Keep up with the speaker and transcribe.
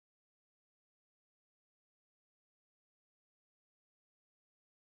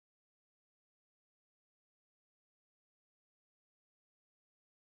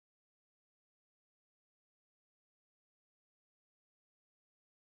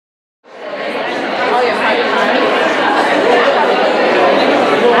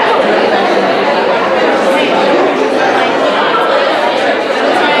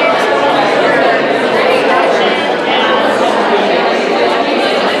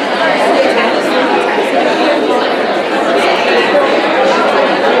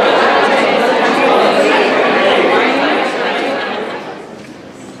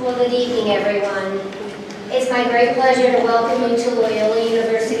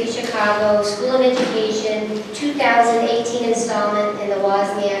Chicago School of Education 2018 installment in the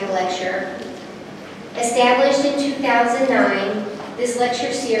Wozniak Lecture. Established in 2009, this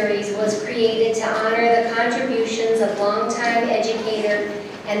lecture series was created to honor the contributions of longtime educator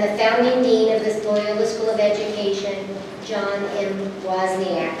and the founding dean of the Loyola School of Education, John M.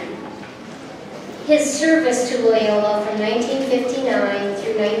 Wozniak. His service to Loyola from 1959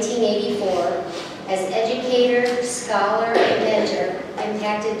 through 1984 as educator, scholar, and mentor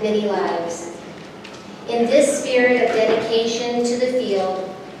impacted many lives. In this spirit of dedication to the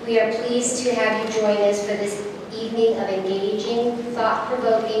field, we are pleased to have you join us for this evening of engaging,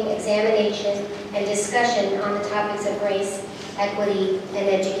 thought-provoking examination and discussion on the topics of race, equity, and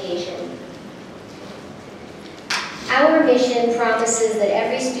education. Our mission promises that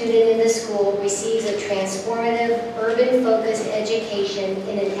every student in the school receives a transformative, urban-focused education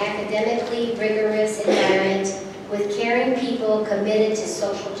in an academically rigorous environment with caring people committed to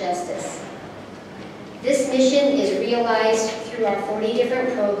social justice. This mission is realized through our 40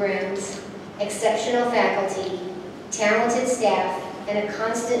 different programs, exceptional faculty, talented staff, and a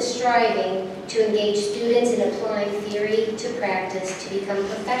constant striving to engage students in applying theory to practice to become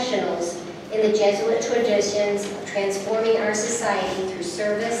professionals in the Jesuit traditions of transforming our society through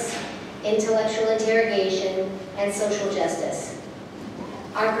service, intellectual interrogation, and social justice.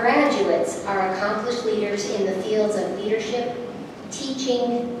 Our graduates are accomplished leaders in the fields of leadership,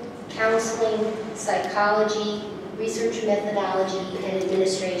 teaching, counseling, psychology, research methodology, and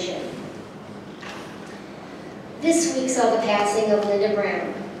administration. This week saw the passing of Linda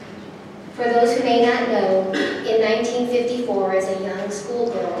Brown. For those who may not know, in 1954, as a young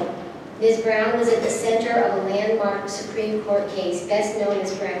schoolgirl, Ms. Brown was at the center of a landmark Supreme Court case best known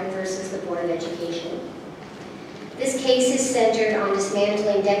as Brown versus the Board of Education. This case is centered on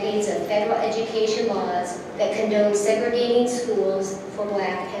dismantling decades of federal education laws that condone segregating schools for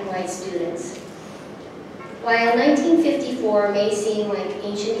Black and white students. While 1954 may seem like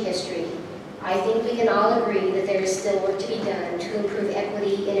ancient history, I think we can all agree that there is still work to be done to improve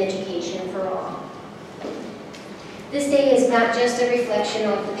equity in education for all. This day is not just a reflection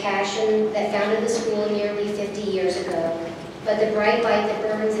of the passion that founded the school nearly 50 years ago, but the bright light that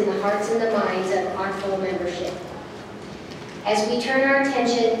burns in the hearts and the minds of our full membership. As we turn our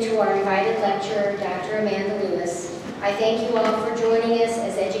attention to our invited lecturer, Dr. Amanda Lewis, I thank you all for joining us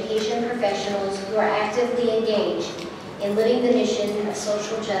as education professionals who are actively engaged in living the mission of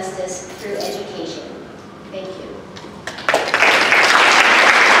social justice through education. Thank you.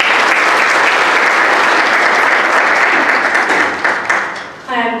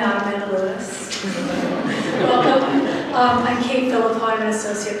 Hi, I'm not Amanda Lewis. Welcome. I'm Kate Philippo. I'm an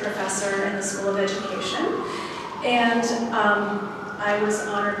associate professor in the School of Education. And I was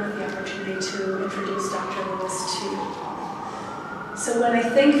honored with the opportunity to introduce Dr. Lewis to you all. So when I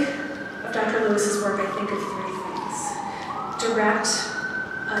think of Dr. Lewis's work, I think of three things. Direct,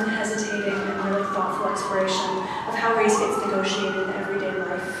 unhesitating, and really thoughtful exploration of how race gets negotiated in everyday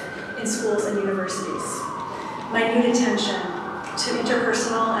life in schools and universities. Minute attention to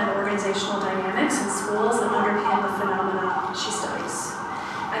interpersonal and organizational dynamics in schools that underpin the phenomena she studies.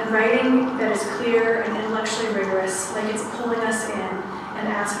 And writing that is clear and intellectually rigorous, like it's pulling us in and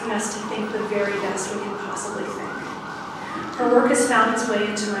asking us to think the very best we can possibly think. Her work has found its way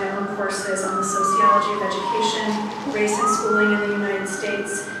into my own courses on the sociology of education, race and schooling in the United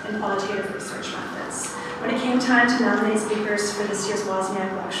States, and qualitative research methods. When it came time to nominate speakers for this year's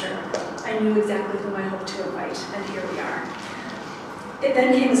Wozniak Lecture, I knew exactly whom I hoped to invite, and here we are. It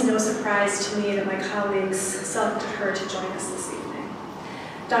then came as no surprise to me that my colleagues selected her to join us this evening.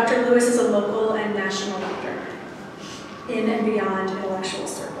 Dr. Lewis is a local and national leader in and beyond intellectual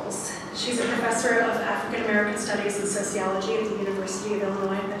circles. She's a professor of African American Studies and Sociology at the University of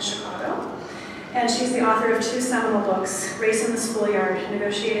Illinois at Chicago. And she's the author of two seminal books, Race in the Schoolyard,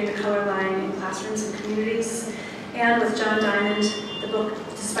 Negotiating the Color Line in Classrooms and Communities, and with John Diamond, the book,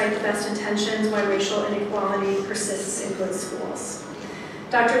 Despite the Best Intentions, Why Racial Inequality Persists in Good Schools.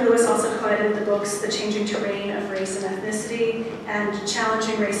 Dr. Lewis also co-edited the books The Changing Terrain of Race and Ethnicity and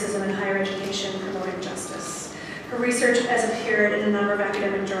Challenging Racism in Higher Education, Promoting Justice. Her research has appeared in a number of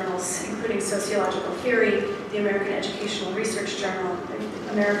academic journals, including Sociological Theory, the American Educational Research Journal,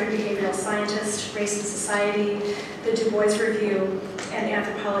 American Behavioral Scientist, Race and Society, the Du Bois Review, and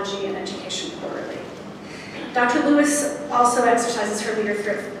Anthropology and Education Quarterly. Dr. Lewis also exercises her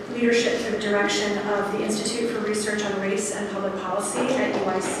leadership through the direction of the Institute for Research on Race and Public Policy at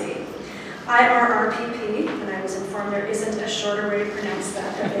UIC. IRRPP, and I was informed there isn't a shorter way to pronounce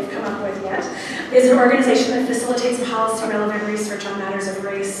that they've come up with yet, is an organization that facilitates policy-relevant research on matters of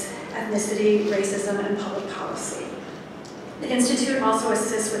race, ethnicity, racism, and public policy. The Institute also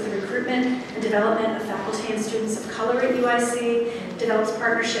assists with the recruitment and development of faculty and students of color at UIC, develops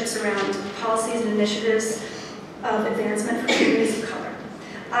partnerships around policies and initiatives of advancement for communities of color.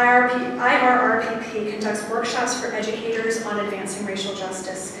 IRRPP conducts workshops for educators on advancing racial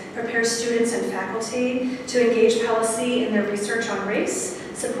justice, prepares students and faculty to engage policy in their research on race,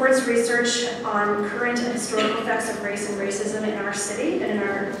 supports research on current and historical effects of race and racism in our city and in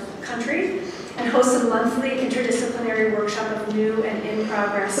our country, and hosts a monthly interdisciplinary workshop of new and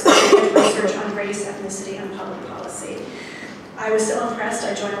in-progress research on race, ethnicity, and public policy. I was so impressed,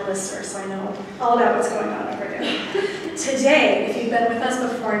 I joined a listserv, so I know all about what's going on over there. Today, if you've been with us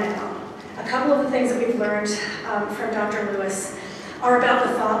before now, a couple of the things that we've learned from Dr. Lewis are about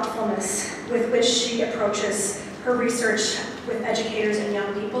the thoughtfulness with which she approaches her research with educators and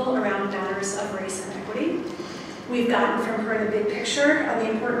young people around matters of race and equity. We've gotten from her the big picture of the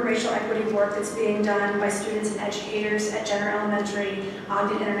important racial equity work that's being done by students and educators at Jenner Elementary,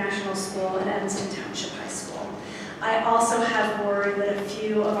 Ogden International School, and Evanston Township High School. I also have word that a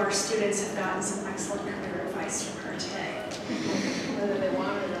few of our students have gotten some excellent career advice from her today. Whether they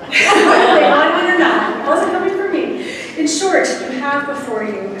want it or not. Whether they want it or not. It wasn't coming from me. In short, you have before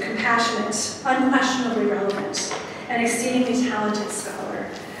you a compassionate, unquestionably relevant, and exceedingly talented scholar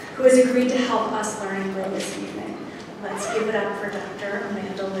who has agreed to help us learn and grow this evening. Let's give it up for Dr.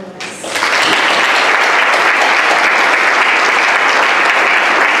 Amanda Lewis.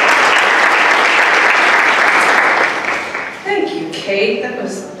 Thank you, Kate. That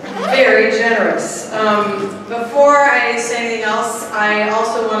was very generous. Before I say anything else, I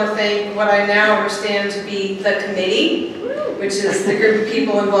also want to thank what I now understand to be the committee, which is the group of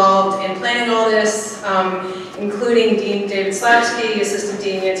people involved in planning all this, including Dean David Slavsky, Assistant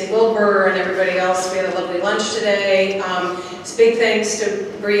Dean Nancy Wilbur, and everybody else. We had a lovely lunch today. It's big thanks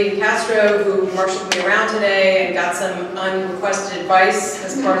to Bree Castro, who marshaled me around today and got some unrequested advice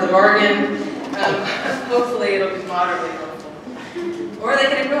as part of the bargain. Hopefully it'll be moderately helpful. Or they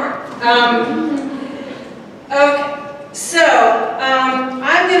can ignore it. Okay, so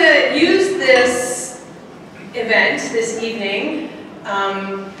I'm going to use this event this evening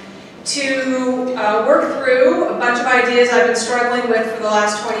to work through a bunch of ideas I've been struggling with for the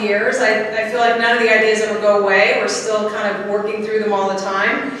last 20 years. I feel like none of the ideas ever go away. We're still kind of working through them all the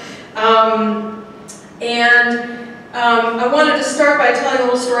time. I wanted to start by telling a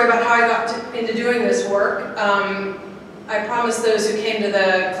little story about how I got into doing this work. I promised those who came to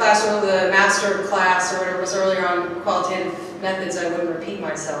the class, or the master class, or whatever it was earlier on qualitative methods, I wouldn't repeat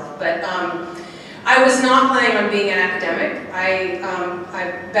myself. But I was not planning on being an academic. I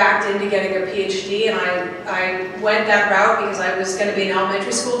backed into getting a PhD, and I went that route because I was going to be an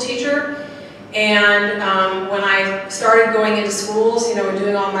elementary school teacher. And when I started going into schools, you know, and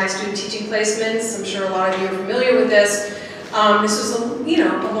doing all my student teaching placements, I'm sure a lot of you are familiar with this. This was, a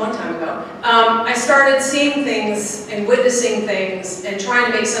long time ago. I started seeing things and witnessing things and trying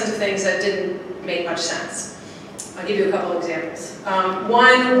to make sense of things that didn't make much sense. I'll give you a couple of examples.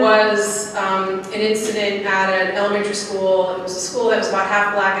 One was an incident at an elementary school. It was a school that was about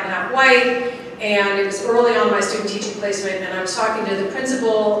half black and half white, and it was early on in my student teaching placement, and I was talking to the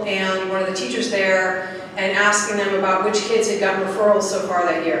principal and one of the teachers there and asking them about which kids had gotten referrals so far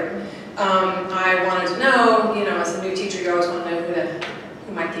that year. I wanted to know, as a new teacher, you always want to know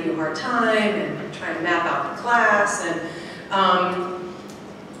who might give you a hard time, and trying to map out the class. And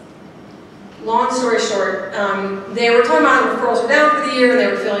long story short, they were talking about how referrals were down for the year, and they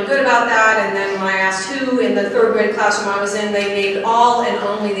were feeling good about that. And then when I asked who in the third grade classroom I was in, they named all and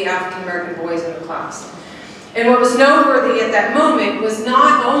only the African American boys in the class. And what was noteworthy at that moment was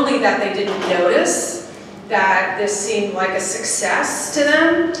not only that they didn't notice that this seemed like a success to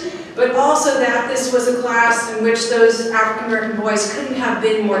them, but also that this was a class in which those African American boys couldn't have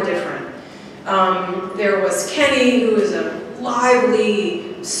been more different. There was Kenny, who was a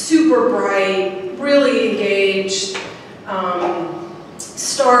lively, super bright, really engaged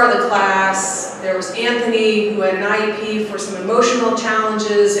star of the class. There was Anthony, who had an IEP for some emotional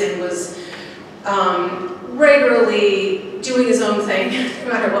challenges and was regularly doing his own thing, no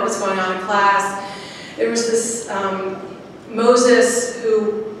matter what was going on in class. There was this Moses,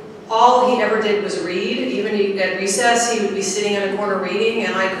 who all he ever did was read. Even at recess, he would be sitting in a corner reading,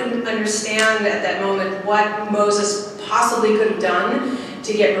 and I couldn't understand at that moment what Moses possibly could have done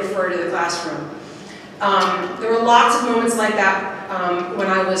to get referred to the classroom. There were lots of moments like that when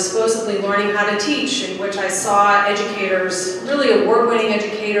I was supposedly learning how to teach, in which I saw educators, really award-winning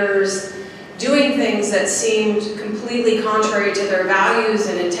educators, doing things that seemed completely contrary to their values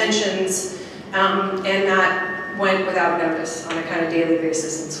and intentions, and that went without notice on a kind of daily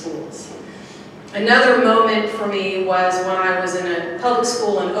basis in schools. Another moment for me was when I was in a public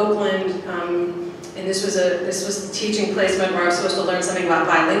school in Oakland, and this was a teaching placement where I was supposed to learn something about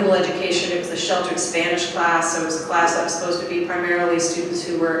bilingual education. It was a sheltered Spanish class, so it was a class that was supposed to be primarily students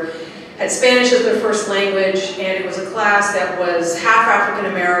who had Spanish as their first language, and it was a class that was half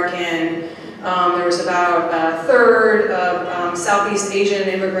African American. There was about a third of Southeast Asian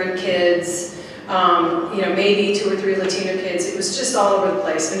immigrant kids. Maybe 2 or 3 Latino kids. It was just all over the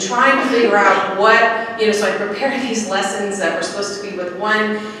place. And trying to figure out what, so I prepared these lessons that were supposed to be with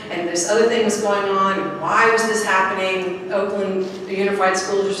one, and this other thing was going on, and why was this happening? Oakland Unified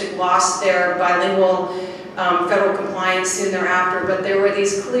School District lost their bilingual federal compliance soon thereafter, but there were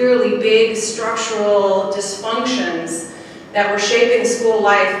these clearly big structural dysfunctions that were shaping school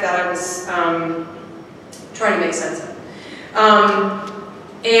life that I was trying to make sense of.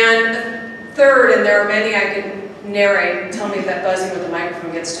 And third, and there are many I could narrate, tell me if that buzzing with the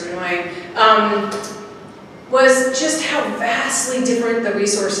microphone gets too annoying, was just how vastly different the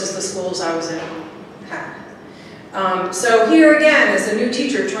resources the schools I was in had. So here again, as a new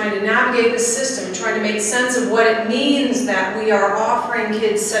teacher trying to navigate the system and trying to make sense of what it means that we are offering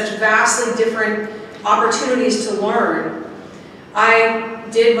kids such vastly different opportunities to learn, I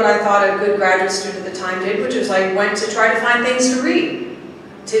did what I thought a good graduate student at the time did, which was I went to try to find things to read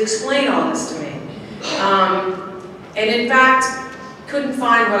to explain all this to me. And in fact, couldn't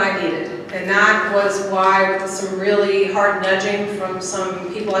find what I needed. And that was why, with some really hard nudging from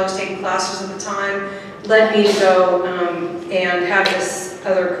some people I was taking classes at the time, led me to go and have this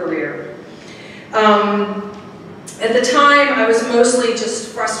other career. At the time, I was mostly just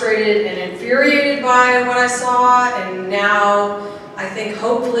frustrated and infuriated by what I saw, and now I think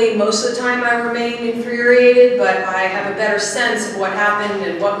hopefully most of the time I remain infuriated, but I have a better sense of what happened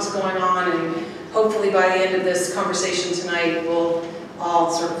and what was going on, and hopefully by the end of this conversation tonight, we'll all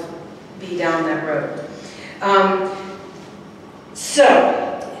sort of be down that road. So,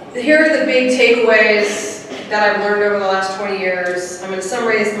 here are the big takeaways that I've learned over the last 20 years. I'm going to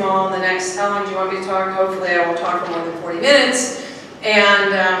summarize them all in the next, how long do you want me to talk? Hopefully I won't talk for more than 40 minutes,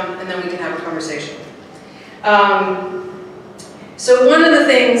 and then we can have a conversation. So one of the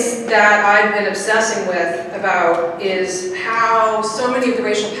things that I've been obsessing with about is how so many of the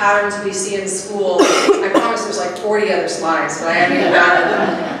racial patterns we see in school, I promise there's like 40 other slides, but I haven't even gotten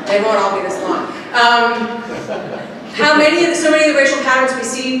them. They won't all be this long. So many of the racial patterns we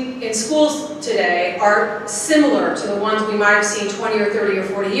see in schools today are similar to the ones we might have seen 20 or 30 or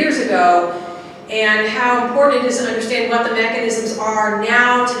 40 years ago, and how important it is to understand what the mechanisms are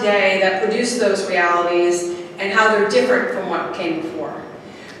now today that produce those realities, and how they're different from what came before.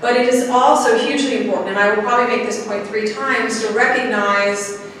 But it is also hugely important, and I will probably make this point 3 times, to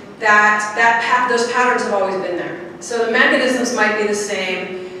recognize that those patterns have always been there. So the mechanisms might be the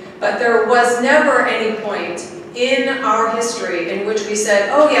same, but there was never any point in our history in which we said,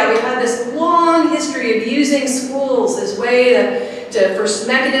 oh yeah, we've had this long history of using schools as way for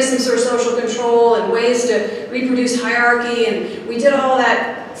mechanisms for social control and ways to reproduce hierarchy, and we did all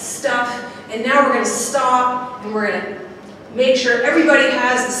that stuff. And now we're going to stop, and we're going to make sure everybody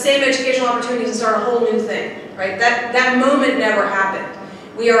has the same educational opportunities and start a whole new thing, right? That moment never happened.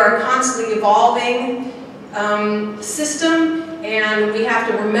 We are a constantly evolving system, and we have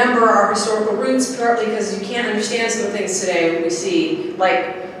to remember our historical roots, partly because you can't understand some of the things today we see,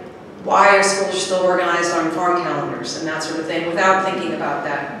 like why are schools still organized on farm calendars and that sort of thing, without thinking about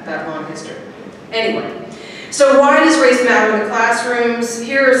that long history. Anyway. So why does race matter in the classrooms?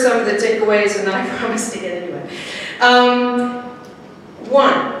 Here are some of the takeaways, and then I promise to get into it.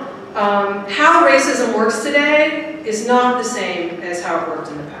 One, how racism works today is not the same as how it worked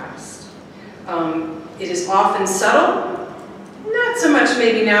in the past. It is often subtle, not so much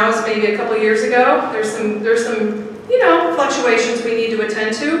maybe now as maybe a couple years ago. There's some fluctuations we need to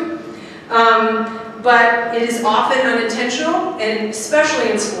attend to. But it is often unintentional, and especially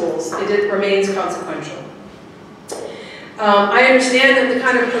in schools, it remains consequential. I understand that the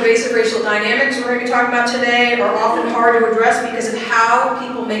kind of pervasive racial dynamics we're going to be talking about today are often hard to address because of how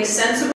people make sense of